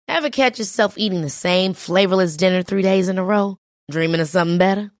Ever catch yourself eating the same flavorless dinner 3 days in a row? Dreaming of something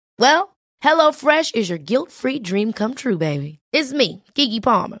better? Well, HelloFresh is your guilt-free dream come true, baby. It's me, Keke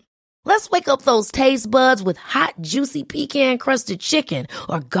Palmer. Let's wake up those taste buds with hot, juicy pecan-crusted chicken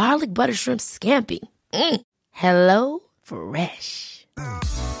or garlic butter shrimp scampi. Hello Fresh.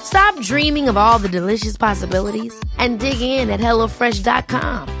 Stop dreaming of all the delicious possibilities and dig in at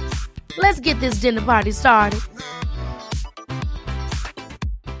HelloFresh.com. Let's get this dinner party started.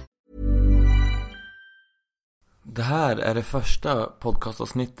 Det här är det första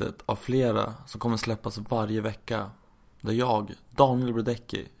podcastavsnittet av flera som kommer släppas varje vecka. Där jag, Daniel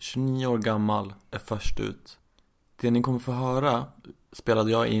Brodecki, 29 år gammal, är först ut. Det ni kommer få höra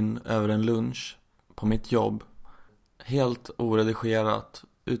spelade jag in över en lunch på mitt jobb. Helt oredigerat,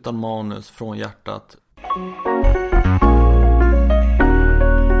 utan manus, från hjärtat.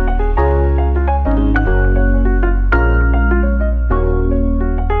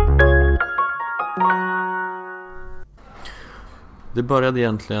 Det började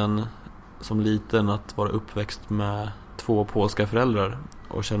egentligen som liten att vara uppväxt med 2 polska föräldrar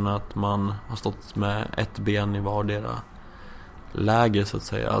och känna att man har stått med ett ben i vardera läger så att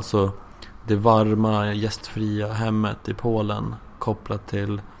säga. Alltså det varma, gästfria hemmet i Polen kopplat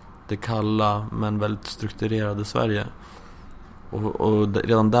till det kalla men väldigt strukturerade Sverige. Och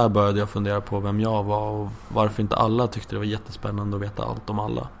redan där började jag fundera på vem jag var och varför inte alla tyckte det var jättespännande att veta allt om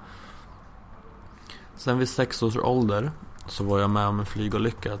alla. Sen vid 6 års ålder så var jag med om en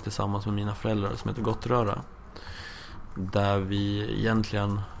flygolycka tillsammans med mina föräldrar som heter Gottröra. Där vi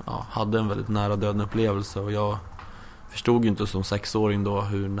egentligen hade en väldigt nära döden upplevelse och jag förstod ju inte som 6-åring då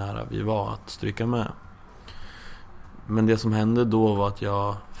hur nära vi var att stryka med. Men det som hände då var att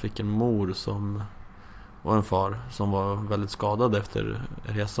jag fick en mor och en far som var väldigt skadad efter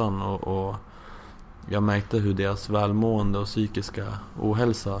resan och jag märkte hur deras välmående och psykiska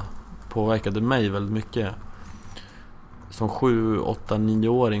ohälsa påverkade mig väldigt mycket. Som 7, 8,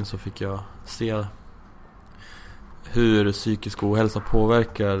 9-åring så fick jag se hur psykisk ohälsa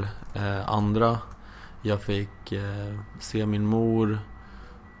påverkar andra. Jag fick se min mor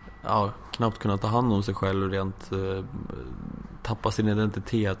knappt kunna ta hand om sig själv och rent tappa sin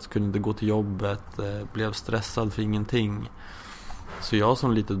identitet, kunde inte gå till jobbet, blev stressad för ingenting. Så jag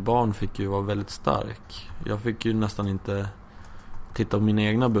som litet barn fick ju vara väldigt stark. Jag fick ju nästan inte titta på mina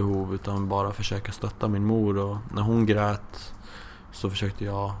egna behov utan bara försöka stötta min mor, och när hon grät så försökte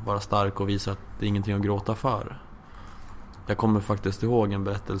jag vara stark och visa att det är ingenting att gråta för. Jag kommer faktiskt ihåg en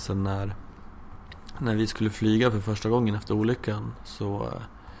berättelse när vi skulle flyga för första gången efter olyckan. Så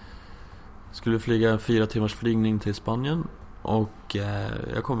skulle vi flyga en 4 timmars flygning till Spanien och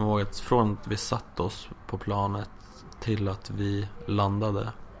jag kommer ihåg att från att vi satt oss på planet till att vi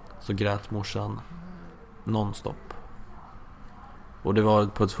landade så grät morsan nonstop. Och det var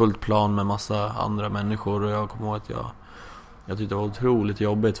på ett fullt plan med massa andra människor och jag kommer ihåg att jag tyckte det var otroligt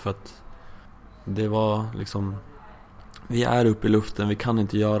jobbigt för att det var liksom, vi är uppe i luften, vi kan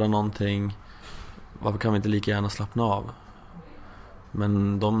inte göra någonting, varför kan vi inte lika gärna slappna av?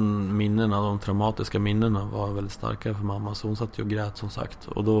 Men de traumatiska minnena var väldigt starka för mamma, så hon satt ju och grät som sagt.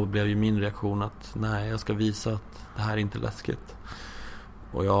 Och då blev ju min reaktion att nej, jag ska visa att det här är inte läskigt.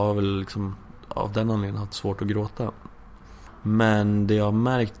 Och jag har väl liksom av den anledningen haft svårt att gråta. Men det jag har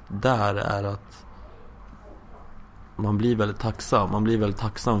märkt där är att man blir väldigt tacksam. Man blir väldigt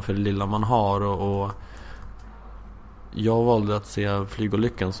tacksam för det lilla man har. Och jag valde att se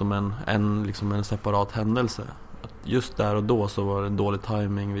flygolyckan som en separat händelse. Just där och då så var det en dålig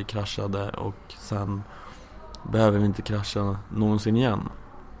timing. Vi kraschade och sen behöver vi inte krascha någonsin igen.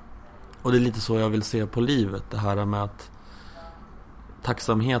 Och det är lite så jag vill se på livet. Det här med att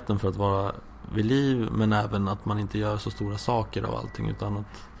tacksamheten för att vara vid liv, men även att man inte gör så stora saker av allting, utan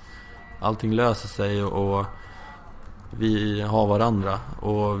att allting löser sig och vi har varandra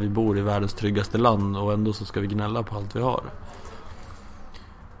och vi bor i världens tryggaste land och ändå så ska vi gnälla på allt vi har.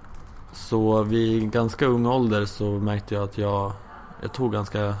 Så vid ganska ung ålder så märkte jag att jag tog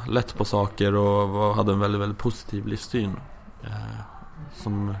ganska lätt på saker och hade en väldigt, väldigt positiv livssyn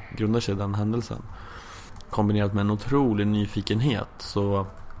som grundar sig i den händelsen. Kombinerat med en otrolig nyfikenhet så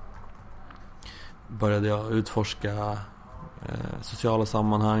började jag utforska sociala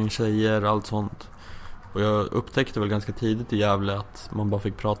sammanhang, tjejer, allt sånt. Och jag upptäckte väl ganska tidigt i Gävle att man bara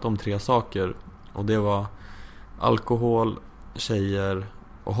fick prata om 3 saker. Och det var alkohol, tjejer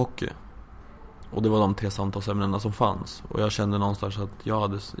och hockey. Och det var de 3 samtalsämnena som fanns. Och jag kände någonstans att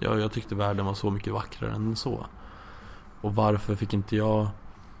jag tyckte världen var så mycket vackrare än så. Och varför fick inte jag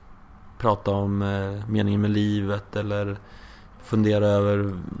prata om meningen med livet eller fundera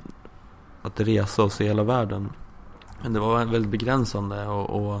över att resa och se hela världen. Men det var väldigt begränsande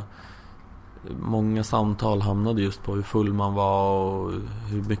och många samtal hamnade just på hur full man var och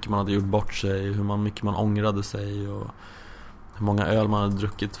hur mycket man hade gjort bort sig, mycket man ångrade sig och hur många öl man hade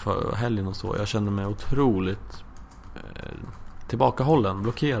druckit för helgen och så. Jag kände mig otroligt tillbakahållen,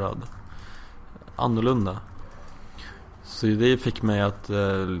 blockerad, annorlunda. Så det fick mig att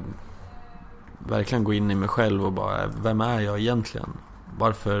verkligen gå in i mig själv och bara, vem är jag egentligen?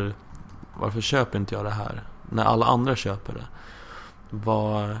 Varför köper inte jag det här när alla andra köper det?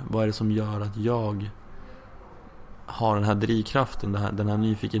 Vad är det som gör att jag har den här drivkraften, den här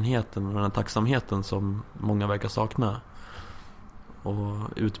nyfikenheten och den här tacksamheten som många verkar sakna? Och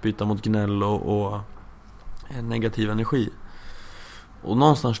utbyta mot gnäll och negativ energi. Och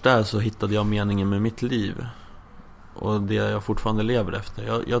någonstans där så hittade jag meningen med mitt liv. Och det jag fortfarande lever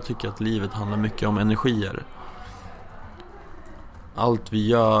efter. Jag tycker att livet handlar mycket om energier. Allt vi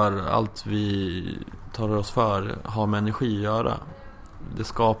gör, allt vi tar oss för har med energi att göra. Det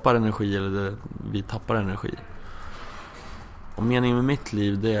skapar energi eller vi tappar energi. Och meningen med mitt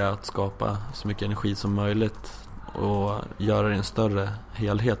liv, det är att skapa så mycket energi som möjligt och göra det en större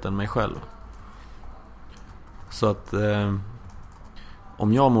helhet än mig själv. Så att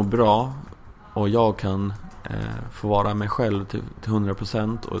om jag mår bra och jag kan få vara mig själv till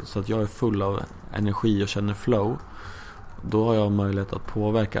 100% och så att jag är full av energi och känner flow, då har jag möjlighet att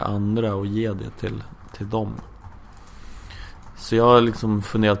påverka andra och ge det till dem. Så jag har liksom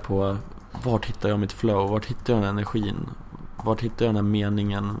funderat på, vart hittar jag mitt flow? Vart hittar jag den energin? Vart hittar jag den här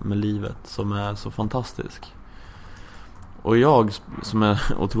meningen med livet som är så fantastisk? Och jag som är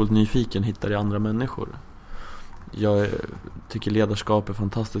otroligt nyfiken hittar i andra människor. Jag tycker ledarskap är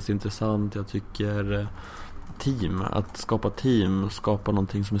fantastiskt intressant. Jag tycker att skapa team, skapa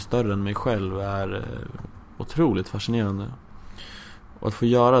någonting som är större än mig själv är otroligt fascinerande. Och att få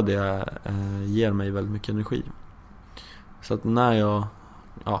göra det ger mig väldigt mycket energi. Så att när jag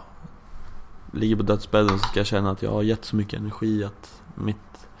ligger på dödsbädden så ska jag känna att jag har gett så mycket energi att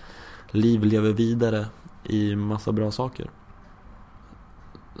mitt liv lever vidare i massa bra saker.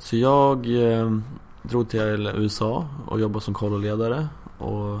 Så jag drog till USA och jobbade som kolloledare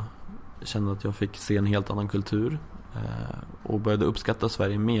och kände att jag fick se en helt annan kultur och började uppskatta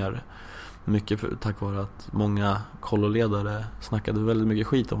Sverige mer. Mycket tack vare att många kolloledare snackade väldigt mycket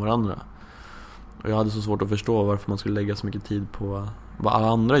skit om varandra. Och jag hade så svårt att förstå varför man skulle lägga så mycket tid på vad alla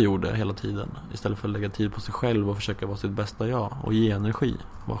andra gjorde hela tiden, istället för att lägga tid på sig själv och försöka vara sitt bästa jag och ge energi,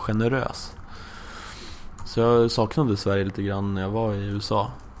 vara generös. Så jag saknade Sverige lite grann när jag var i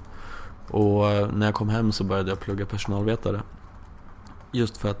USA. Och när jag kom hem så började jag plugga personalvetare.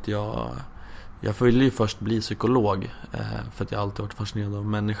 Just för att jag ville ju först bli psykolog, för att jag alltid varit fascinerad av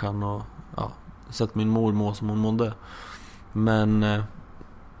människan och sett min mor må som hon mådde. Men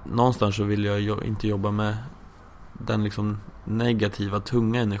någonstans så vill jag inte jobba med den liksom negativa,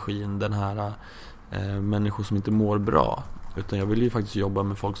 tunga energin, den här människor som inte mår bra. Utan jag vill ju faktiskt jobba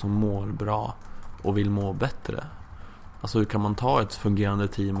med folk som mår bra och vill må bättre. Alltså hur kan man ta ett fungerande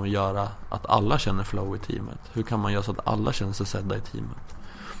team och göra att alla känner flow i teamet? Hur kan man göra så att alla känner sig sedda i teamet?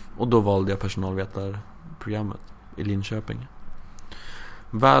 Och då valde jag personalvetarprogrammet i Linköping.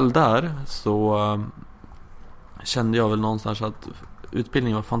 Väl där så kände jag väl någonstans att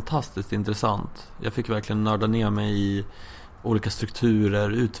utbildningen var fantastiskt intressant. Jag fick verkligen nörda ner mig i olika strukturer,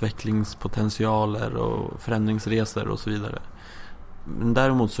 utvecklingspotentialer och förändringsresor och så vidare. Men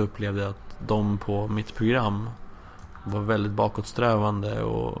däremot så upplevde jag att de på mitt program var väldigt bakåtsträvande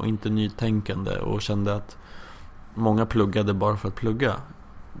och inte nytänkande och kände att många pluggade bara för att plugga.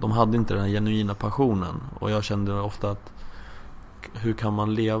 De hade inte den här genuina passionen och jag kände ofta att hur kan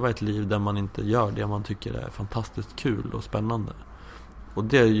man leva ett liv där man inte gör det man tycker är fantastiskt kul och spännande. Och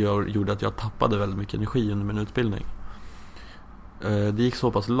det gjorde att jag tappade väldigt mycket energi under min utbildning. Det gick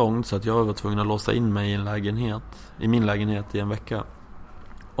så pass långt så att jag var tvungen att låsa in mig i min lägenhet i en vecka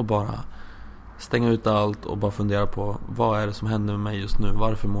och bara stänga ut allt och bara fundera på vad är det som händer med mig just nu,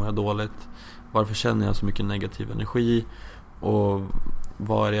 varför mår jag dåligt, varför känner jag så mycket negativ energi och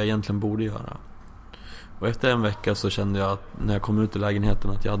vad är det jag egentligen borde göra. Och efter en vecka så kände jag att när jag kom ut i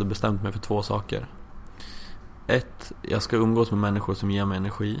lägenheten att jag hade bestämt mig för 2 saker. 1, jag ska umgås med människor som ger mig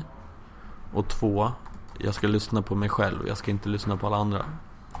energi. Och 2, jag ska lyssna på mig själv, jag ska inte lyssna på alla andra.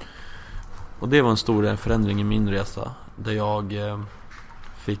 Och det var en stor förändring i min resa där jag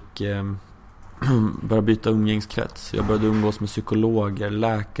fick börja byta umgängskrets. Jag började umgås med psykologer,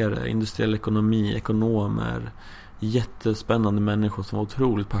 läkare, industriell ekonomi, ekonomer, jättespännande människor som var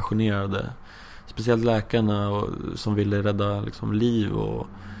otroligt passionerade. Speciellt läkarna som ville rädda liksom liv och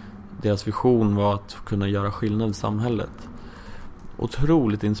deras vision var att kunna göra skillnad i samhället.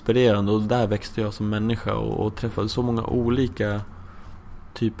 otroligt inspirerande, och där växte jag som människa och träffade så många olika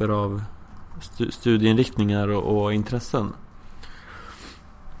typer av studieinriktningar och intressen.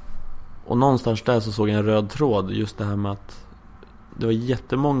 Och någonstans där så såg jag en röd tråd, just det här med att det var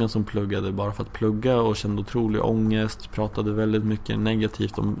jättemånga som pluggade bara för att plugga och kände otrolig ångest, pratade väldigt mycket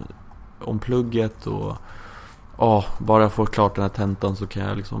negativt om plugget och bara jag får klart den här tentan så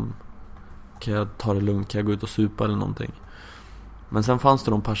kan jag ta det lugnt, kan jag gå ut och supa eller någonting. Men sen fanns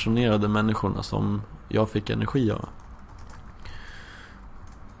det de passionerade människorna som jag fick energi av.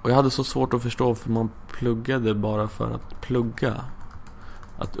 Och jag hade så svårt att förstå, för man pluggade bara för att plugga.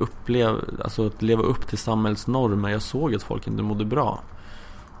 Att leva upp till samhällsnormer. Jag såg att folk inte mådde bra.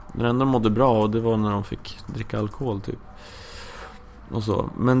 Den enda mådde bra, och det var när de fick dricka alkohol typ. Och så.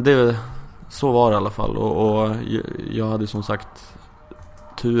 Men så var det i alla fall. Och jag hade som sagt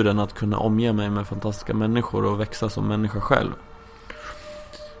turen att kunna omge mig med fantastiska människor och växa som människa själv.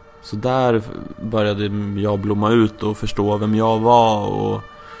 Så där började jag blomma ut och förstå vem jag var, och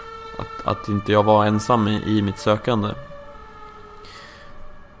att inte jag var ensam i mitt sökande.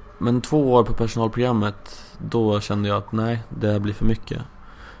 Men 2 år på personalprogrammet, då kände jag att nej, det här blir för mycket.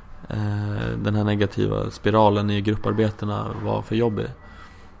 Den här negativa spiralen i grupparbetena var för jobbig.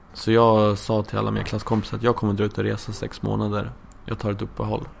 Så jag sa till alla mina klasskompisar att jag kommer dra ut och resa 6 månader. Jag tar ett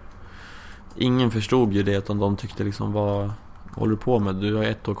uppehåll. Ingen förstod ju det, utan de tyckte liksom, vad håller du på med? Du har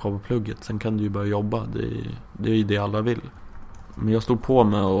 1 år kvar på plugget, sen kan du ju börja jobba. Det är ju det alla vill. Men jag stod på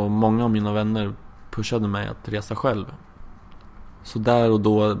mig, och många av mina vänner pushade mig att resa själv. Så där och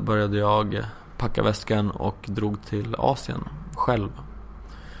då började jag packa väskan och drog till Asien själv.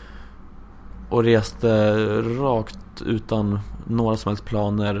 Och reste rakt utan några som helst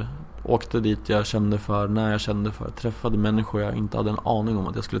planer. Åkte dit jag kände för, när jag kände för. Träffade människor jag inte hade en aning om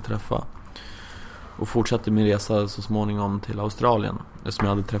att jag skulle träffa. Och fortsatte min resa så småningom till Australien. Eftersom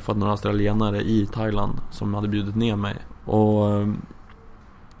jag hade träffat några australienare i Thailand som hade bjudit ner mig. Och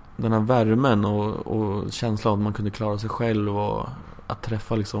den här värmen och känslan av att man kunde klara sig själv, och att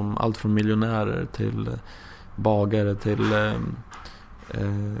träffa liksom allt från miljonärer till bagare till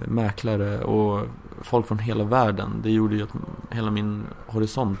mäklare och folk från hela världen. Det gjorde ju att hela min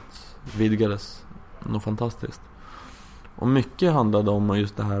horisont vidgades. Något fantastiskt. Och mycket handlade om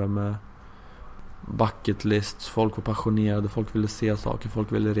just det här med bucket lists. Folk var passionerade, folk ville se saker,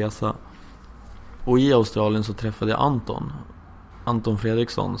 folk ville resa. Och i Australien så träffade jag Anton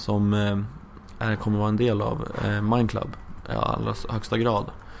Fredriksson, som kommer vara en del av Mind Club i allra högsta grad.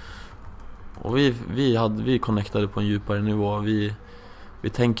 Och vi connectade på en djupare nivå. Vi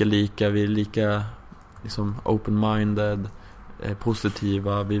tänker lika, vi är lika liksom open-minded,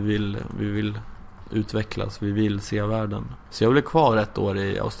 positiva, vi vill utvecklas, vi vill se världen. Så jag blev kvar 1 år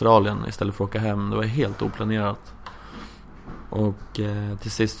i Australien istället för att åka hem. Det var helt oplanerat. Och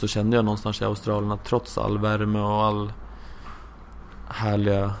till sist så kände jag någonstans i Australien att trots all värme och all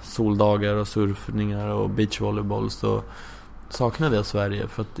härliga soldagar och surfningar och beachvolleyboll, så saknade jag Sverige.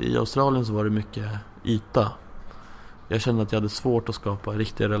 För att i Australien så var det mycket yta. Jag kände att jag hade svårt att skapa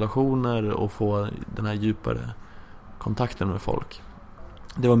riktiga relationer och få den här djupare kontakten med folk.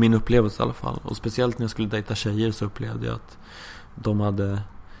 Det var min upplevelse i alla fall. Och speciellt när jag skulle dejta tjejer så upplevde jag att de hade,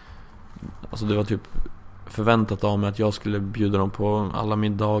 alltså det var typ förväntat av mig att jag skulle bjuda dem på alla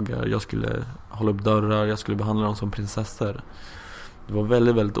middagar, jag skulle hålla upp dörrar, jag skulle behandla dem som prinsessor. Det var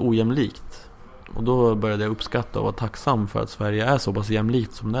väldigt, väldigt ojämlikt. Och då började jag uppskatta och vara tacksam för att Sverige är så pass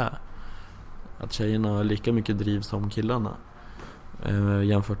jämlikt som det är. Att tjejerna har lika mycket driv som killarna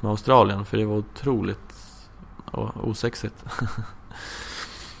jämfört med Australien, för det var otroligt osexigt.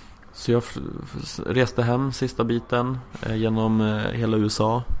 Så jag reste hem sista biten genom hela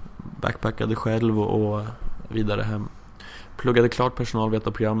USA, backpackade själv och vidare hem. Pluggade klart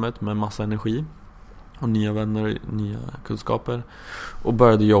personalvetarprogrammet med massa energi och nya vänner, nya kunskaper, och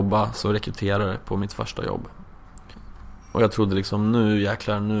började jobba som rekryterare på mitt första jobb. Och jag trodde liksom,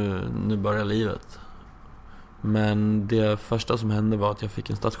 nu börjar livet. Men det första som hände var att jag fick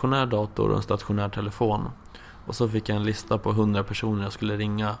en stationär dator och en stationär telefon. Och så fick jag en lista på 100 personer jag skulle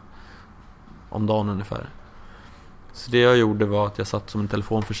ringa om dagen ungefär. Så det jag gjorde var att jag satt som en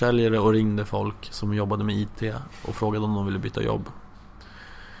telefonförsäljare och ringde folk som jobbade med IT och frågade om de ville byta jobb.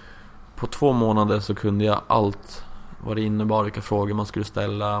 På 2 månader så kunde jag allt vad det innebar, vilka frågor man skulle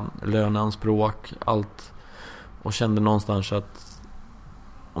ställa, löneanspråk, allt. Och kände någonstans att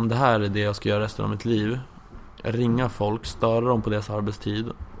om det här är det jag ska göra resten av mitt liv, ringa folk, störa dem på deras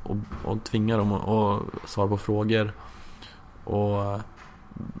arbetstid och tvinga dem att svara på frågor och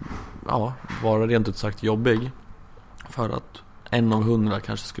vara rent ut sagt jobbig för att 1 av 100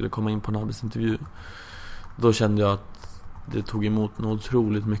 kanske skulle komma in på en arbetsintervju. Då kände jag att det tog emot något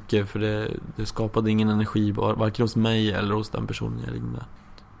otroligt mycket, för det skapade ingen energi varken hos mig eller hos den personen jag ringde.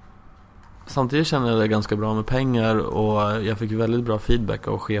 Samtidigt kände jag det ganska bra med pengar, och jag fick väldigt bra feedback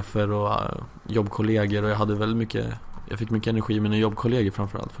av chefer och jobbkollegor, och jag fick mycket energi med mina jobbkollegor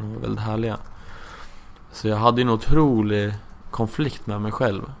framförallt, för de var väldigt härliga. Så jag hade en otrolig konflikt med mig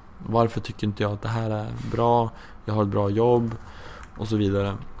själv. Varför tycker inte jag att det här är bra? Jag har ett bra jobb och så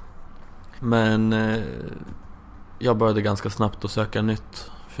vidare. Men jag började ganska snabbt att söka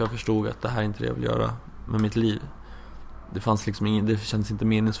nytt, för jag förstod att det här är inte det jag vill göra med mitt liv. Det kändes inte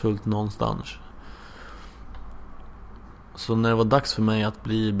meningsfullt någonstans. Så när det var dags för mig att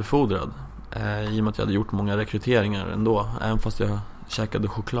bli befordrad, i och med att jag hade gjort många rekryteringar ändå, även fast jag käkade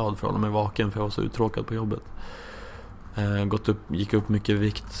choklad för att hålla mig vaken, för jag var så uttråkad på jobbet, gick upp mycket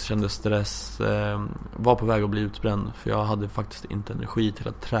vikt, kände stress, var på väg att bli utbränd, för jag hade faktiskt inte energi till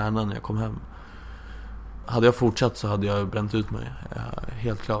att träna när jag kom hem. Hade jag fortsatt så hade jag bränt ut mig,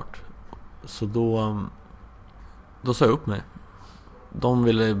 helt klart. Så då sa jag upp mig. De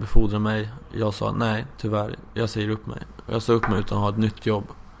ville befordra mig. Jag sa nej, tyvärr, jag säger upp mig. Jag sa upp mig utan att ha ett nytt jobb.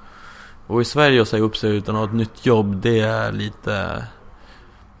 Och i Sverige att säga upp sig utan att ha ett nytt jobb, det är lite...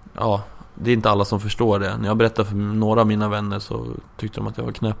 Ja, det är inte alla som förstår det. När jag berättade för några av mina vänner så tyckte de att jag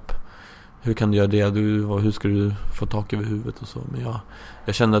var knäpp. Hur kan du göra det? Hur ska du få tak över huvudet och så? Men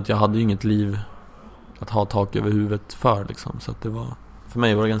jag kände att jag hade inget liv att ha tak över huvudet för liksom. Så att för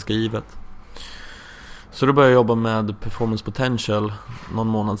mig var det ganska givet. Så då började jag jobba med Performance Potential någon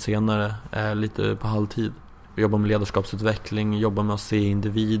månad senare, lite på halvtid. Jag jobbar med ledarskapsutveckling, jobbar med att se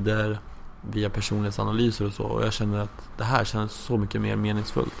individer via personlighetsanalyser och så. Och jag känner att det här känns så mycket mer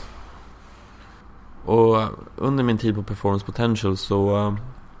meningsfullt. Och under min tid på Performance Potential så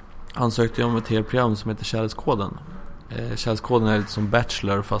ansökte jag om ett tv-program som heter Kärlekskoden. Kärlekskoden är lite som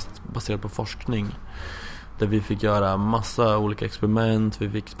Bachelor fast baserat på forskning. Där vi fick göra massa olika experiment. Vi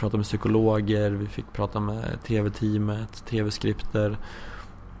fick prata med psykologer. Vi fick prata med tv-teamet, tv-skripter.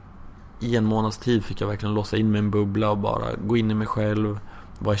 I en månads tid fick jag verkligen låsa in mig i en bubbla och bara gå in i mig själv.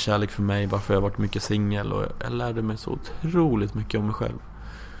 Vad är kärlek för mig? Varför har jag varit mycket singel? Och jag lärde mig så otroligt mycket om mig själv.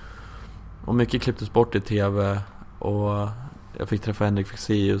 Och mycket klipptes bort i tv. Och jag fick träffa Henrik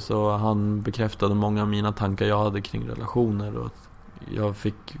Fexeus. Och han bekräftade många av mina tankar jag hade kring relationer. Och jag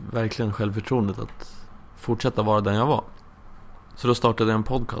fick verkligen självförtroendet att fortsätta vara den jag var. Så då startade jag en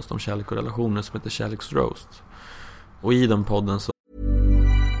podcast om kärlek och relationer som heter Kärleksroast. Och i den podden så...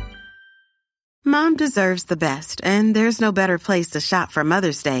 Mom deserves the best, and there's no better place to shop for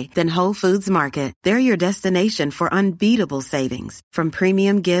Mother's Day than Whole Foods Market. They're your destination for unbeatable savings, from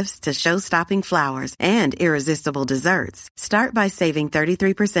premium gifts to show-stopping flowers and irresistible desserts. Start by saving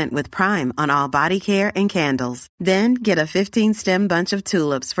 33% with Prime on all body care and candles. Then get a 15-stem bunch of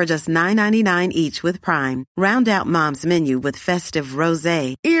tulips for just $9.99 each with Prime. Round out Mom's menu with festive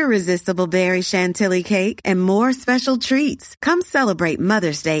rosé, irresistible berry chantilly cake, and more special treats. Come celebrate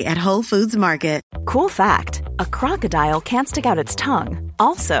Mother's Day at Whole Foods Market. Cool fact, a crocodile can't stick out its tongue.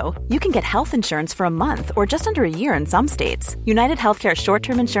 Also, you can get health insurance for a month or just under a year in some states. United Healthcare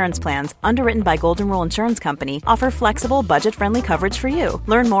short-term insurance plans, underwritten by Golden Rule Insurance Company, offer flexible, budget-friendly coverage for you.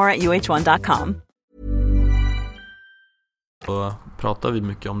 Learn more at uh1.com. Så pratar vi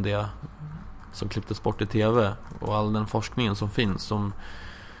mycket om det som klipptes bort i tv och all den forskningen som finns som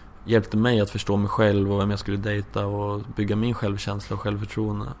hjälpte mig att förstå mig själv och vem jag skulle dejta och bygga min självkänsla och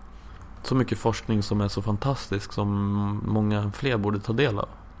självförtroende. Så mycket forskning som är så fantastisk som många fler borde ta del av.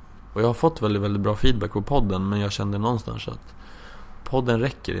 Och jag har fått väldigt, väldigt bra feedback på podden, men jag kände någonstans att podden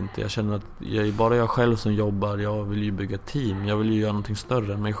räcker inte. Jag känner att jag är bara jag själv som jobbar. Jag vill ju bygga ett team. Jag vill ju göra någonting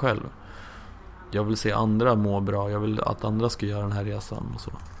större än mig själv. Jag vill se andra må bra. Jag vill att andra ska göra den här resan och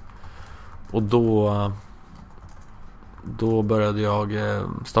så. Och då började jag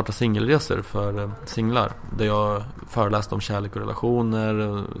starta singelresor för singlar. Där jag föreläste om kärlek och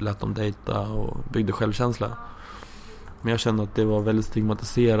relationer, lät dem dejta och byggde självkänsla. Men jag kände att det var väldigt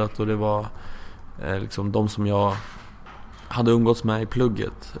stigmatiserat. Och det var liksom de som jag hade umgåtts med i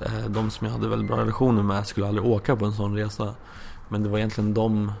plugget, de som jag hade väldigt bra relationer med, skulle aldrig åka på en sån resa. Men det var egentligen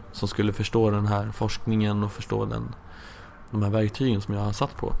de som skulle förstå den här forskningen och förstå de här verktygen som jag har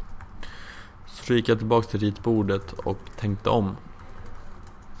satt på. Så gick jag tillbaka till ritbordet och tänkte om.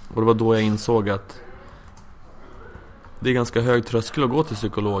 Och det var då jag insåg att det är ganska hög tröskel att gå till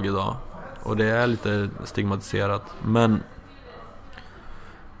psykolog idag. Och det är lite stigmatiserat. Men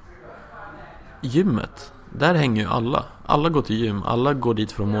gymmet, där hänger ju alla. Alla går till gym, alla går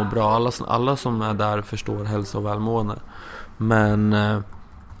dit för att må bra. Alla som är där förstår hälsa och välmående. Men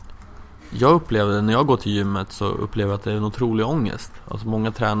jag upplevde, när jag går till gymmet så upplever jag att det är en otrolig ångest. Alltså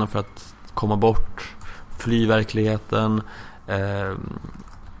många tränar för att komma bort fly verkligheten.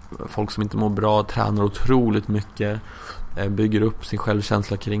 Folk som inte mår bra tränar otroligt mycket. Bygger upp sin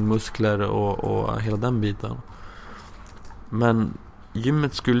självkänsla kring muskler och hela den biten. Men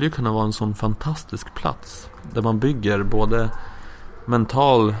gymmet skulle ju kunna vara en sån fantastisk plats där man bygger både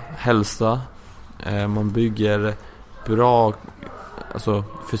mental hälsa, man bygger bra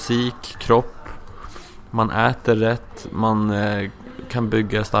fysik, kropp, man äter rätt, man kan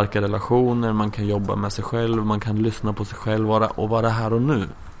bygga starka relationer, man kan jobba med sig själv, man kan lyssna på sig själv och vara här och nu.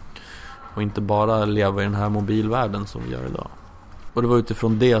 Och inte bara leva i den här mobilvärlden som vi gör idag. Och det var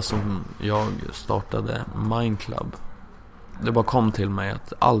utifrån det som jag startade Mind Club. Det bara kom till mig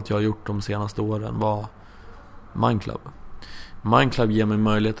att allt jag har gjort de senaste åren var Mind Club. Mind Club ger mig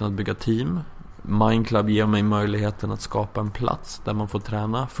möjligheten att bygga team. Mind Club ger mig möjligheten att skapa en plats där man får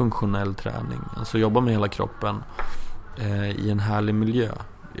träna funktionell träning. Alltså jobba med hela kroppen i en härlig miljö.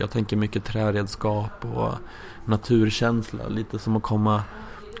 Jag tänker mycket träredskap och naturkänsla. Lite som att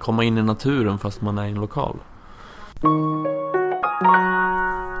komma in i naturen fast man är i en lokal.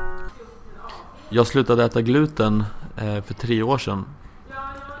 Jag slutade äta gluten för 3 år sedan.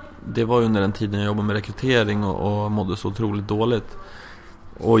 Det var under den tiden jag jobbade med rekrytering och mådde så otroligt dåligt.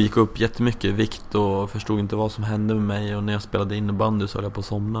 Och gick upp jättemycket i vikt och förstod inte vad som hände med mig. Och när jag spelade innebandy så höll jag på att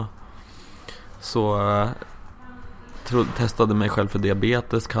somna. Så testade mig själv för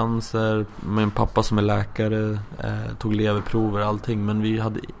diabetes, cancer. Min pappa som är läkare tog leverprover, allting. Men vi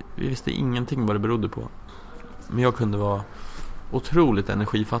visste ingenting vad det berodde på. Men jag kunde vara otroligt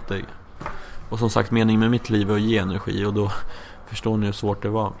energifattig. Och som sagt, meningen med mitt liv är att ge energi. Och då förstår ni hur svårt det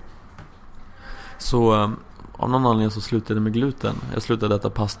var. Så av någon anledning så slutade jag med gluten. Jag slutade äta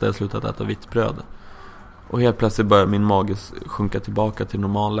pasta, jag slutade äta vitt bröd. Och helt plötsligt började min mage sjunka tillbaka till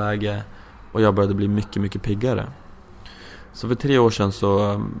normalläge. Och jag började bli mycket, mycket piggare. Så för 3 år sedan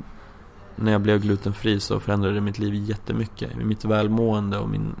så, när jag blev glutenfri, så förändrade det mitt liv jättemycket. Mitt välmående och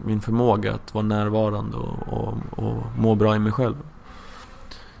min förmåga att vara närvarande och må bra i mig själv.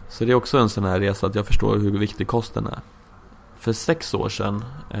 Så det är också en sån här resa att jag förstår hur viktig kosten är. För 6 år sedan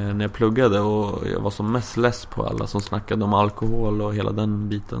när jag pluggade och jag var som mest less på alla som snackade om alkohol och hela den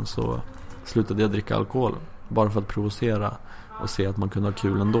biten, så slutade jag dricka alkohol. Bara för att provocera och se att man kunde ha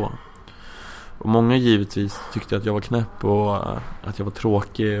kul ändå. Och många givetvis tyckte att jag var knäpp och att jag var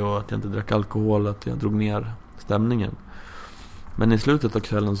tråkig och att jag inte drack alkohol, att jag drog ner stämningen. Men i slutet av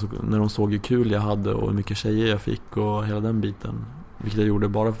kvällen så, när de såg hur kul jag hade och hur mycket tjejer jag fick och hela den biten, vilket jag gjorde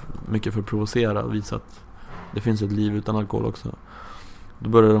bara mycket för att provocera och visa att det finns ett liv utan alkohol också. Då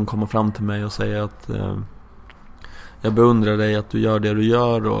började de komma fram till mig och säga att jag beundrar dig att du gör det du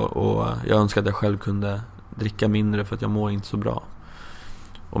gör och jag önskar att jag själv kunde dricka mindre för att jag mår inte så bra.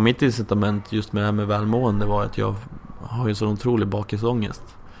 Och mitt incitament just med det här med välmående var att jag har ju så otrolig bakisångest.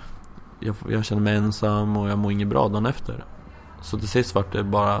 Jag känner mig ensam och jag mår inget bra dagen efter. Så till sist var det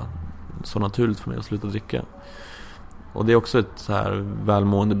bara så naturligt för mig att sluta dricka. Och det är också ett så här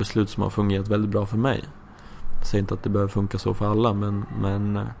välmående beslut som har fungerat väldigt bra för mig. Jag säger inte att det behöver funka så för alla,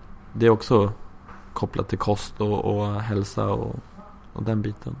 men det är också kopplat till kost och hälsa och den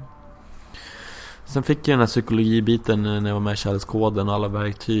biten. Sen fick jag den här psykologibiten när jag var med i Kärlekskoden och alla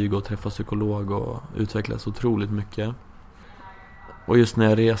verktyg och träffa psykolog och utvecklades otroligt mycket. Och just när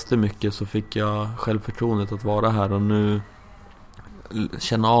jag reste mycket så fick jag självförtroendet att vara här och nu,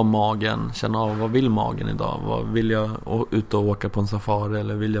 känna av magen, känna av vad vill magen idag, vad vill jag ut och åka på en safari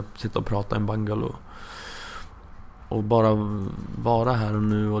eller vill jag sitta och prata i en bungalow. Och bara vara här och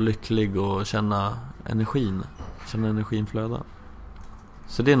nu och lycklig och känna energin flöda.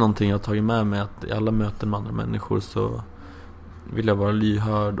 Så det är någonting jag har tagit med mig, att i alla möten med andra människor så vill jag vara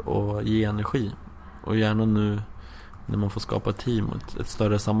lyhörd och ge energi. Och gärna nu när man får skapa ett team och ett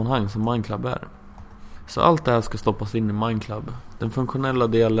större sammanhang som Mind Club är. Så allt det här ska stoppas in i Mind Club. Den funktionella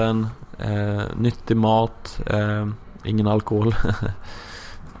delen, nyttig mat, ingen alkohol.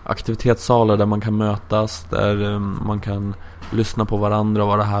 Aktivitetssalar där man kan mötas, där man kan lyssna på varandra och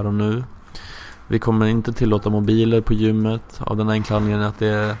vara här och nu. Vi kommer inte tillåta mobiler på gymmet av den enkla anledningen att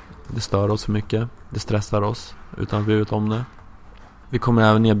det stör oss för mycket. Det stressar oss utan att vi vet om det. Vi kommer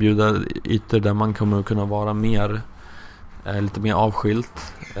även erbjuda ytor där man kommer kunna vara lite mer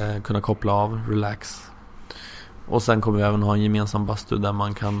avskilt, kunna koppla av, relax. Och sen kommer vi även ha en gemensam bastu där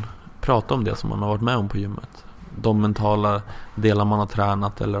man kan prata om det som man har varit med om på gymmet. De mentala delar man har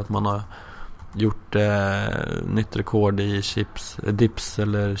tränat eller att man har gjort nytt rekord i dips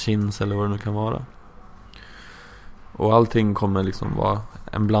eller chins eller vad det nu kan vara. Och allting kommer liksom vara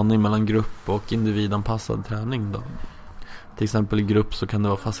en blandning mellan grupp och individanpassad träning då. Till exempel i grupp så kan det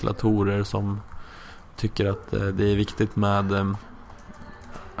vara facilitatorer som tycker att det är viktigt med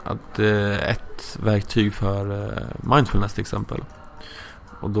att ett verktyg för mindfulness till exempel.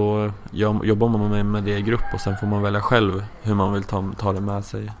 Och då jobbar man med det i grupp och sen får man välja själv hur man vill ta det med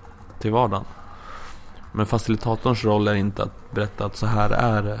sig till vardagen. Men facilitatorns roll är inte att berätta att så här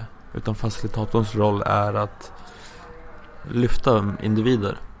är det, utan facilitatorns roll är att lyfta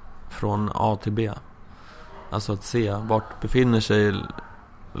individer från A till B. Alltså att se vart befinner sig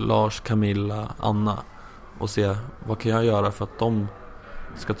Lars, Camilla, Anna och se vad kan jag göra för att de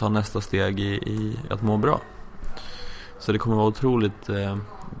ska ta nästa steg i att må bra. Så det kommer vara otroligt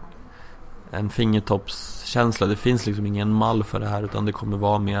en fingertoppskänsla. Det finns liksom ingen mall för det här, utan det kommer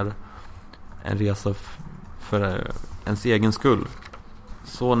vara mer en resa för ens egen skull.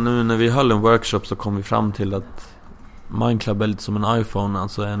 Så nu när vi höll en workshop så kom vi fram till att Mindclub är lite som en iPhone,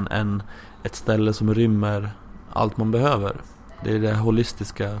 alltså ett ställe som rymmer allt man behöver. Det är det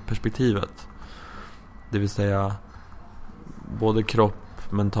holistiska perspektivet. Det vill säga både kropp,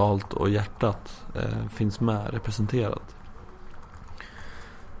 mentalt och hjärtat finns med representerat.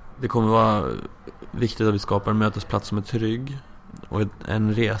 Det kommer vara viktigt att vi skapar en mötesplats som är trygg och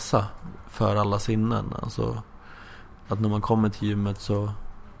en resa för alla sinnen. Alltså att när man kommer till gymmet så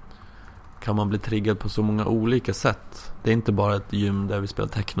kan man bli triggad på så många olika sätt. Det är inte bara ett gym där vi spelar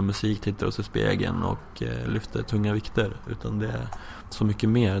technomusik, tittar oss i spegeln och lyfter tunga vikter, utan det är så mycket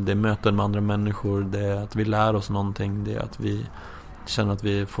mer. Det är möten med andra människor, det är att vi lär oss någonting, det är att vi känner att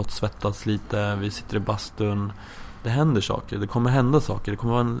vi fått svettas lite, vi sitter i bastun. Det händer saker, det kommer hända saker, det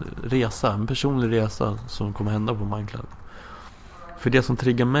kommer vara en resa, en personlig resa som kommer hända på Mindclub. För det som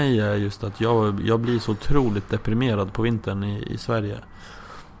triggar mig är just att jag blir så otroligt deprimerad på vintern i Sverige.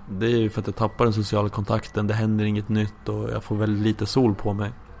 Det är ju för att jag tappar den sociala kontakten, det händer inget nytt och jag får väldigt lite sol på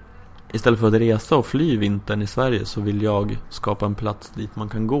mig. Istället för att resa och fly vintern i Sverige så vill jag skapa en plats dit man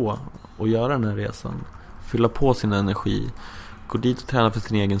kan gå och göra den här resan. Fylla på sin energi, gå dit och träna för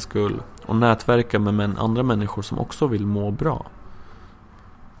sin egen skull och nätverka med andra människor som också vill må bra.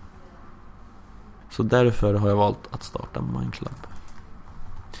 Så därför har jag valt att starta Mindclub.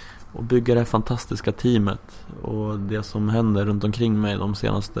 Och bygga det här fantastiska teamet. Och det som händer runt omkring mig de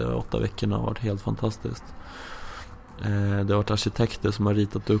senaste 8 veckorna har varit helt fantastiskt. Det har varit arkitekter som har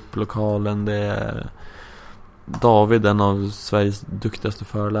ritat upp lokalen. Det är David, en av Sveriges duktigaste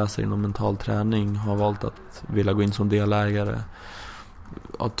föreläsare inom mental träning, har valt att vilja gå in som delägare.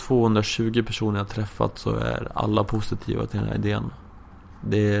 Av 220 personer jag träffat så är alla positiva till den här idén.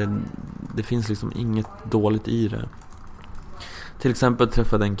 Det finns liksom inget dåligt i det. Till exempel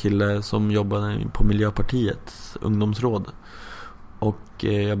träffade en kille som jobbade på Miljöpartiets ungdomsråd. Och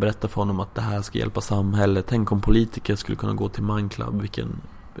jag berättade för honom att det här ska hjälpa samhället. Tänk om politiker skulle kunna gå till Mindclub, vilken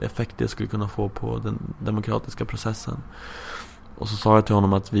effekt det skulle kunna få på den demokratiska processen. Och så sa jag till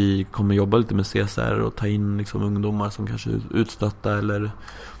honom att vi kommer jobba lite med CSR och ta in liksom ungdomar som kanske är utstötta, eller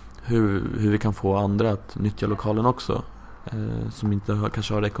hur vi kan få andra att nyttja lokalen också, som inte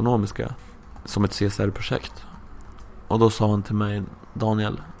kanske har det ekonomiska, som ett CSR-projekt. Och då sa han till mig: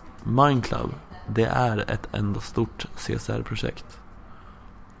 Daniel, Mindclub, det är ett enda stort CSR-projekt.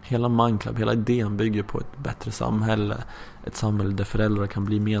 Hela Mindclub, hela idén bygger på ett bättre samhälle. Ett samhälle där föräldrar kan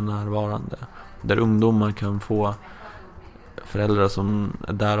bli mer närvarande. Där ungdomar kan få föräldrar som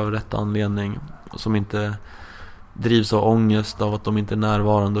är där av rätt anledning. Som inte drivs av ångest av att de inte är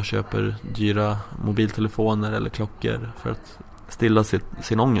närvarande och köper dyra mobiltelefoner eller klockor för att stilla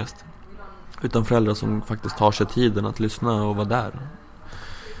sin ångest. Utan föräldrar som faktiskt tar sig tiden att lyssna och vara där.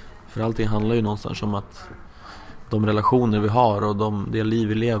 För allting handlar ju någonstans om att de relationer vi har och det liv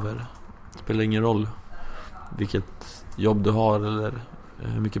vi lever, det spelar ingen roll vilket jobb du har eller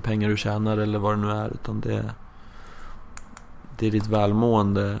hur mycket pengar du tjänar eller vad det nu är, utan det är ditt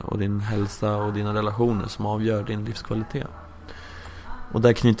välmående och din hälsa och dina relationer som avgör din livskvalitet. Och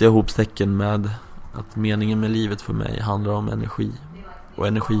där knyter jag ihop säcken med att meningen med livet för mig handlar om energi. Och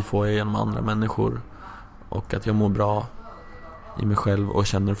energi får jag genom andra människor. Och att jag mår bra i mig själv och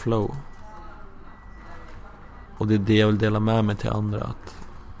känner flow. Och det är det jag vill dela med mig till andra. Att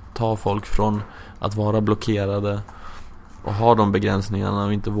ta folk från att vara blockerade och ha de begränsningarna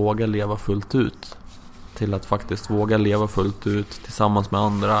och inte våga leva fullt ut, till att faktiskt våga leva fullt ut tillsammans med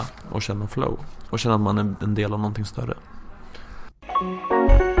andra och känna flow. Och känna att man är en del av någonting större.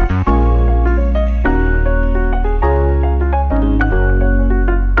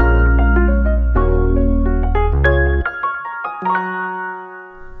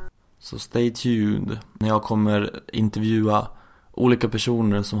 Så stay tuned när jag kommer intervjua olika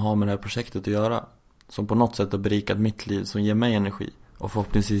personer som har med det här projektet att göra. Som på något sätt har berikat mitt liv, som ger mig energi. Och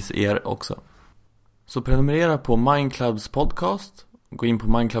förhoppningsvis er också. Så prenumerera på Mindclubs podcast. Gå in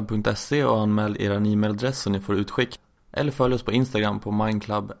på mindclub.se och anmäl er e-mailadress så ni får utskick. eller följ oss på Instagram på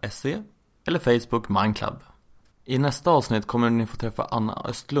mindclub.se eller Facebook mindclub. I nästa avsnitt kommer ni få träffa Anna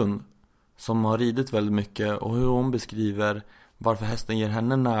Östlund som har ridit väldigt mycket och hur hon beskriver varför hästen ger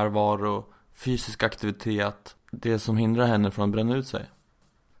henne närvaro, fysisk aktivitet, det som hindrar henne från att bränna ut sig.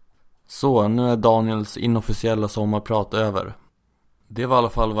 Så, nu är Daniels inofficiella sommarprat över. Det var i alla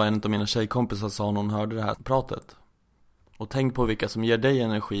fall vad en av mina tjejkompisar sa när hon hörde det här pratet. Och tänk på vilka som ger dig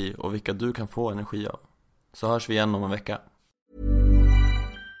energi och vilka du kan få energi av. Så hörs vi igen om en vecka.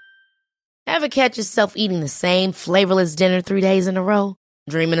 Ever catch yourself eating the same flavorless dinner 3 days in a row?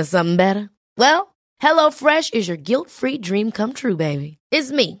 Dreaming of something better? Well, HelloFresh is your guilt-free dream come true, baby.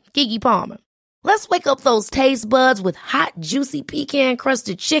 It's me, Keke Palmer. Let's wake up those taste buds with hot, juicy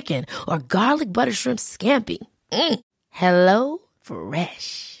pecan-crusted chicken or garlic butter shrimp scampi. Hello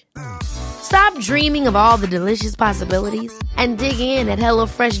Fresh. Stop dreaming of all the delicious possibilities and dig in at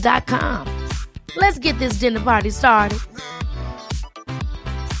HelloFresh.com. Let's get this dinner party started.